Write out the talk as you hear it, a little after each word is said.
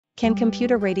Can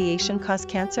computer radiation cause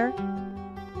cancer?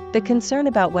 The concern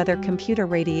about whether computer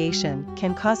radiation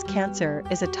can cause cancer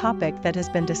is a topic that has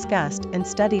been discussed and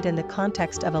studied in the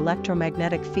context of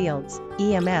electromagnetic fields,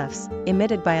 EMFs,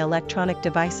 emitted by electronic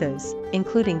devices,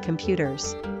 including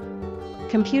computers.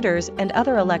 Computers and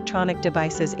other electronic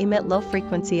devices emit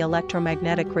low-frequency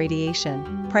electromagnetic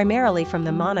radiation, primarily from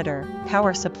the monitor,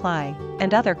 power supply,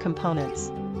 and other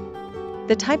components.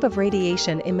 The type of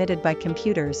radiation emitted by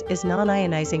computers is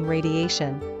non-ionizing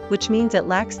radiation, which means it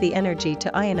lacks the energy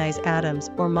to ionize atoms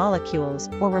or molecules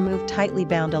or remove tightly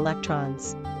bound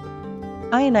electrons.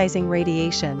 Ionizing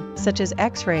radiation, such as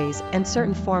X-rays and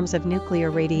certain forms of nuclear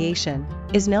radiation,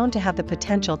 is known to have the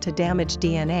potential to damage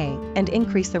DNA and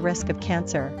increase the risk of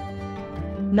cancer.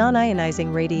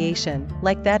 Non-ionizing radiation,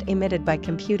 like that emitted by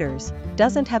computers,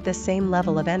 doesn't have the same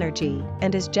level of energy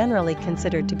and is generally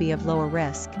considered to be of lower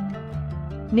risk.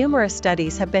 Numerous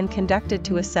studies have been conducted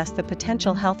to assess the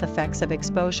potential health effects of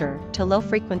exposure to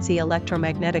low-frequency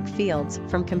electromagnetic fields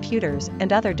from computers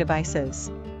and other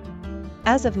devices.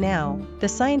 As of now, the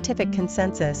scientific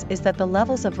consensus is that the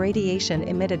levels of radiation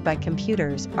emitted by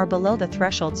computers are below the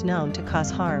thresholds known to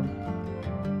cause harm.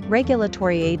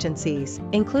 Regulatory agencies,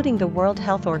 including the World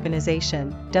Health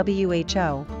Organization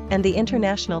 (WHO) and the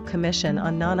International Commission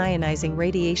on Non-ionizing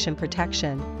Radiation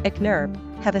Protection (ICNIRP),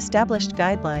 have established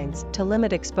guidelines to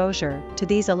limit exposure to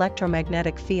these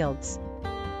electromagnetic fields.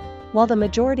 While the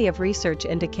majority of research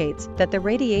indicates that the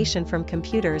radiation from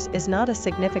computers is not a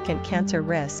significant cancer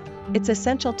risk, it's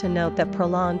essential to note that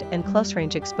prolonged and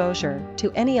close-range exposure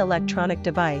to any electronic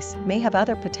device may have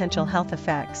other potential health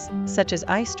effects, such as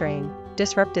eye strain,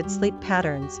 disrupted sleep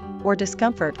patterns, or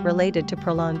discomfort related to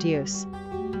prolonged use.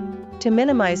 To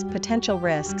minimize potential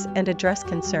risks and address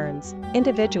concerns,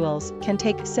 individuals can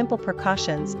take simple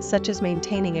precautions such as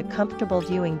maintaining a comfortable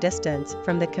viewing distance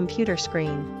from the computer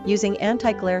screen, using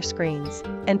anti-glare screens,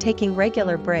 and taking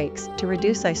regular breaks to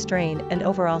reduce eye strain and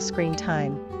overall screen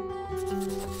time.